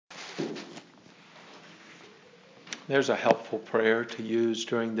There's a helpful prayer to use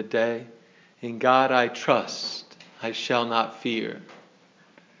during the day. In God I trust, I shall not fear.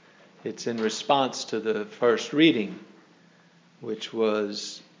 It's in response to the first reading, which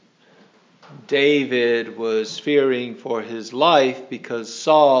was David was fearing for his life because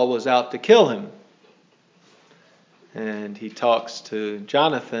Saul was out to kill him. And he talks to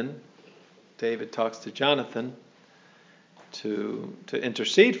Jonathan. David talks to Jonathan to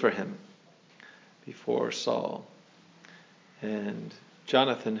intercede for him before Saul. And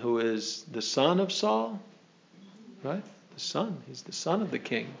Jonathan, who is the son of Saul, right? The son. He's the son of the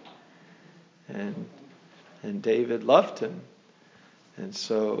king. And David loved him. And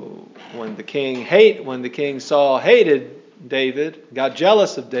so when the king Saul hated David, got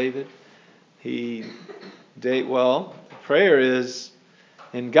jealous of David, the prayer is,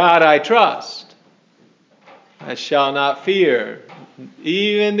 in God I trust. I shall not fear,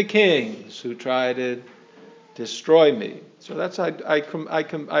 even the kings who try to destroy me. So that's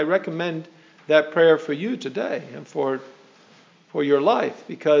I recommend that prayer for you today and for your life,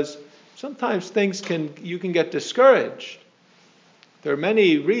 because sometimes you can get discouraged. There are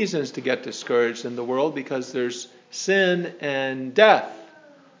many reasons to get discouraged in the world, because there's sin and death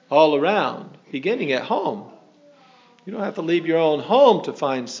all around, beginning at home. You don't have to leave your own home to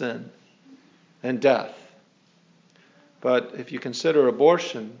find sin and death. But if you consider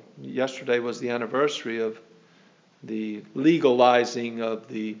abortion, yesterday was the anniversary of the legalizing of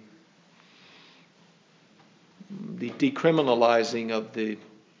the decriminalizing of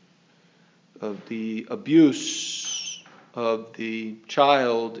the abuse of the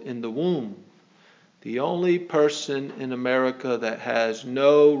child in the womb. The only person in America that has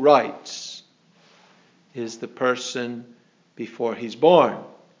no rights is the person before he's born.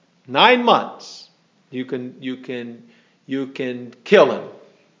 9 months, you can kill him.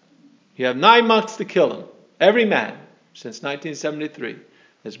 You have 9 months to kill him. Every man since 1973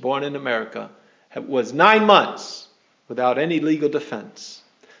 that's born in America was 9 months without any legal defense.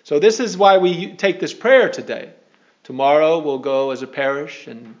 So this is why we take this prayer today. Tomorrow we'll go as a parish,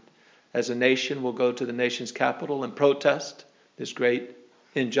 and as a nation we'll go to the nation's capital and protest this great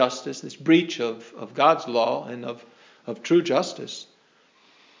injustice, this breach of God's law and of true justice.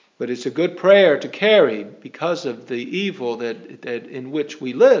 But it's a good prayer to carry because of the evil that in which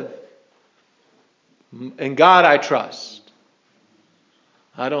we live. In God I trust.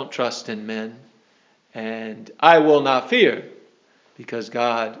 I don't trust in men. And I will not fear, because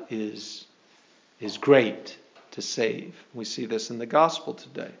God is great to save. We see this in the gospel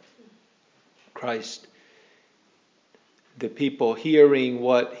today. Christ, the people hearing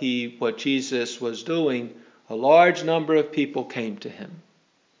what Jesus was doing, a large number of people came to him.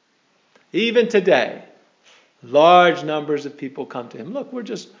 Even today, large numbers of people come to him. Look, we're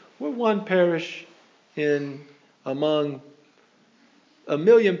one parish among 1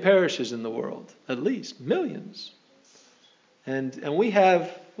 million parishes in the world, at least millions. And we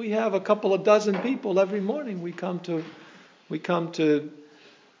have a couple of dozen people every morning. We come to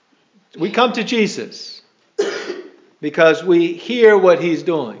Jesus because we hear what he's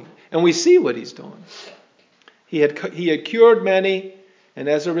doing and we see what he's doing. He had cured many, and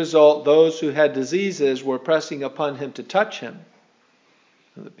as a result, those who had diseases were pressing upon him to touch him.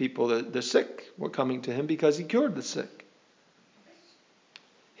 The sick were coming to him because he cured the sick.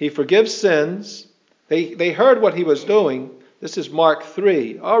 He forgives sins. They heard what he was doing. This is Mark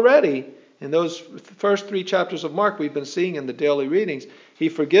 3. Already, in those first 3 chapters of Mark we've been seeing in the daily readings, he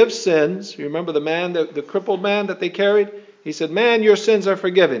forgives sins. You remember the man, the crippled man that they carried? He said, "Man, your sins are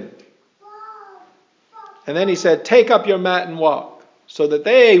forgiven." And then he said, "Take up your mat and walk," so that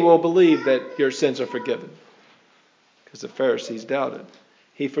they will believe that your sins are forgiven. Because the Pharisees doubted.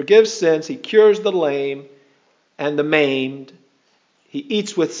 He forgives sins. He cures the lame and the maimed. He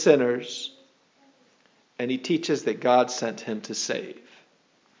eats with sinners. And he teaches that God sent him to save.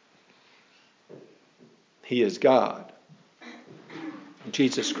 He is God.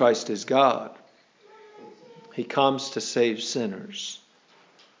 Jesus Christ is God. He comes to save sinners.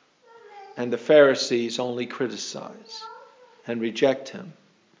 And the Pharisees only criticize and reject him.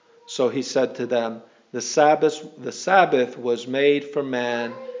 So he said to them, the Sabbath was made for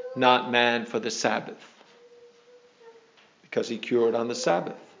man, not man for the Sabbath. Because he cured on the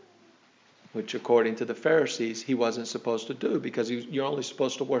Sabbath, which according to the Pharisees he wasn't supposed to do, because you're only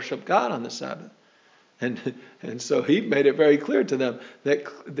supposed to worship God on the Sabbath. And so he made it very clear to them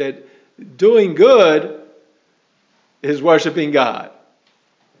that doing good is worshiping God.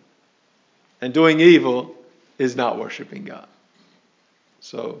 And doing evil is not worshiping God.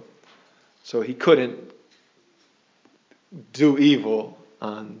 So he couldn't do evil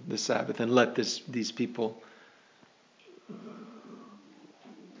on the Sabbath and let these people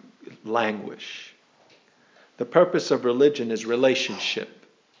languish. The purpose of religion is relationship,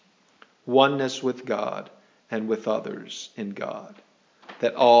 oneness with God and with others in God,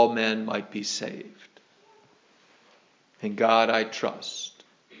 that all men might be saved. In God I trust.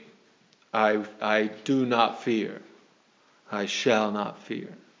 I do not fear. I shall not fear.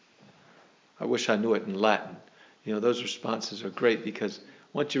 I wish I knew it in Latin. Those responses are great because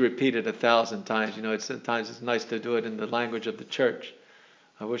once you repeat it 1,000 times, sometimes it's nice to do it in the language of the church.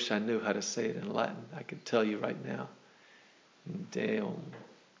 I wish I knew how to say it in Latin. I could tell you right now. Deum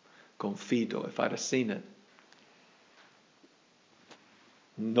confido, if I'd have seen it.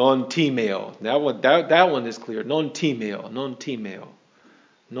 Non timeo. That one is clear. Non timeo, non timeo,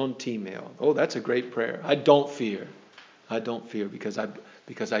 non timeo. Oh, that's a great prayer. I don't fear. I don't fear because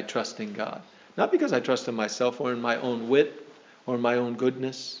I trust in God. Not because I trust in myself or in my own wit or in my own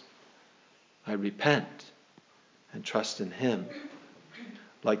goodness. I repent and trust in Him.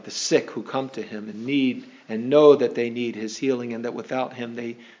 Like the sick who come to Him and need and know that they need His healing and that without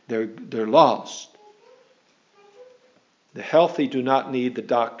Him they're lost. The healthy do not need the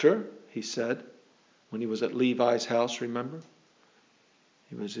doctor, He said, when He was at Levi's house, remember?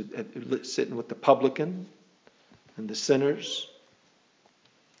 He was sitting with the publican and the sinners.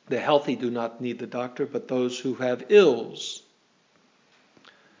 The healthy do not need the doctor, but those who have ills.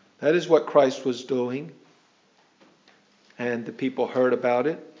 That is what Christ was doing. And the people heard about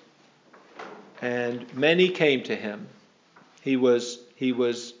it. And many came to Him. He was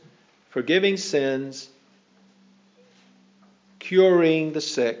forgiving sins, curing the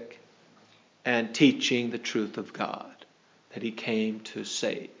sick, and teaching the truth of God that He came to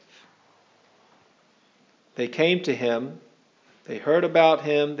save. They came to Him. They heard about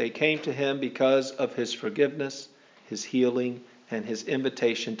Him. They came to Him because of His forgiveness, His healing, and His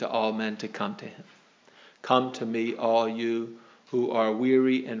invitation to all men to come to Him. Come to me, all you who are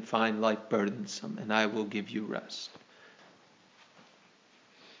weary and find life burdensome, and I will give you rest.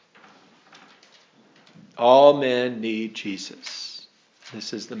 All men need Jesus.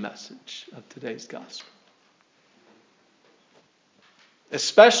 This is the message of today's gospel.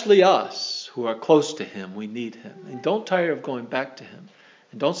 Especially us who are close to Him, we need Him. And don't tire of going back to Him.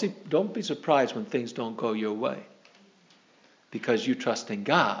 And don't be surprised when things don't go your way. Because you trust in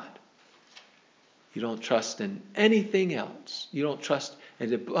God. You don't trust in anything else. You don't trust,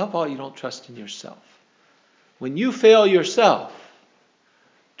 and above all, you don't trust in yourself. When you fail yourself,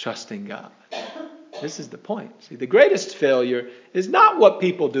 trust in God. This is the point. See, the greatest failure is not what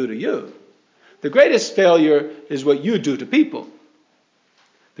people do to you. The greatest failure is what you do to people.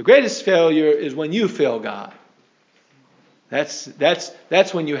 The greatest failure is when you fail God. That's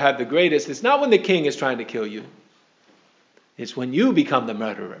when you have the greatest. It's not when the king is trying to kill you. It's when you become the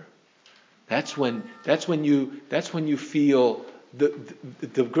murderer. That's when you feel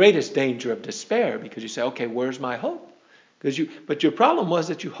the greatest danger of despair, because you say, okay, where's my hope? But your problem was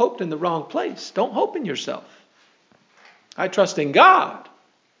that you hoped in the wrong place. Don't hope in yourself. I trust in God,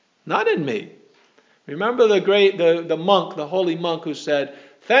 not in me. Remember the monk, the holy monk who said,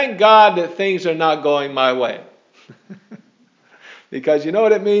 thank God that things are not going my way. Because you know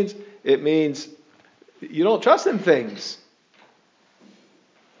what it means? It means you don't trust in things.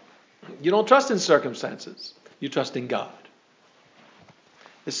 You don't trust in circumstances. You trust in God.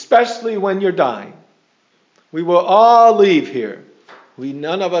 Especially when you're dying. We will all leave here.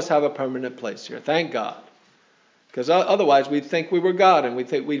 None of us have a permanent place here. Thank God. Because otherwise we'd think we were God, and we'd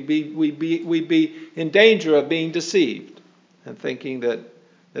think we'd be in danger of being deceived and thinking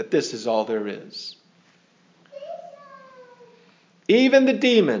that this is all there is. Even the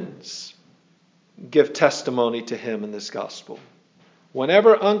demons give testimony to Him in this gospel.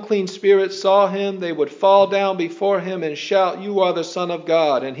 Whenever unclean spirits saw Him, they would fall down before Him and shout, "You are the Son of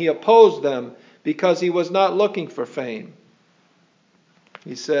God." And He opposed them because He was not looking for fame.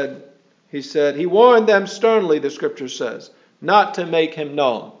 He warned them sternly, the Scripture says, not to make Him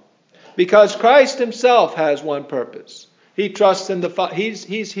known. Because Christ Himself has one purpose. He trusts in the Father.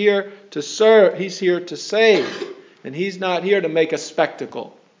 He's here to serve. He's here to save. And He's not here to make a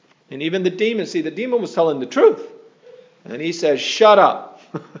spectacle. And even the demon was telling the truth. And He says, shut up.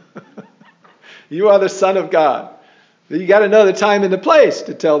 You are the Son of God. You got to know the time and the place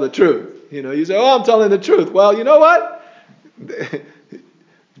to tell the truth. You say, I'm telling the truth. Well, you know what?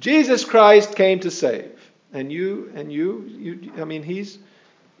 Jesus Christ came to save.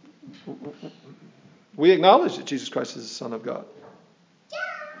 We acknowledge that Jesus Christ is the Son of God.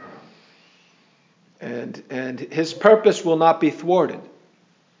 And His purpose will not be thwarted.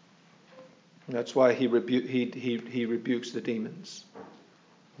 That's why he rebukes the demons.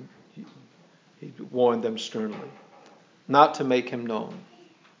 He warned them sternly not to make him known.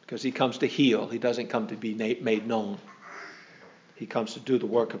 Because he comes to heal. He doesn't come to be made known. He comes to do the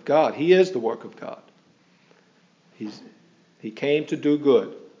work of God. He is the work of God. He came to do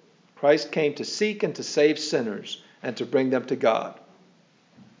good. Christ came to seek and to save sinners and to bring them to God.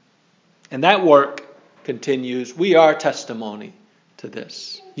 And that work continues. We are testimony to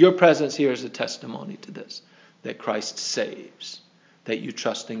this. Your presence here is a testimony to this, that Christ saves, that you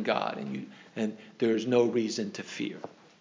trust in God and there is no reason to fear.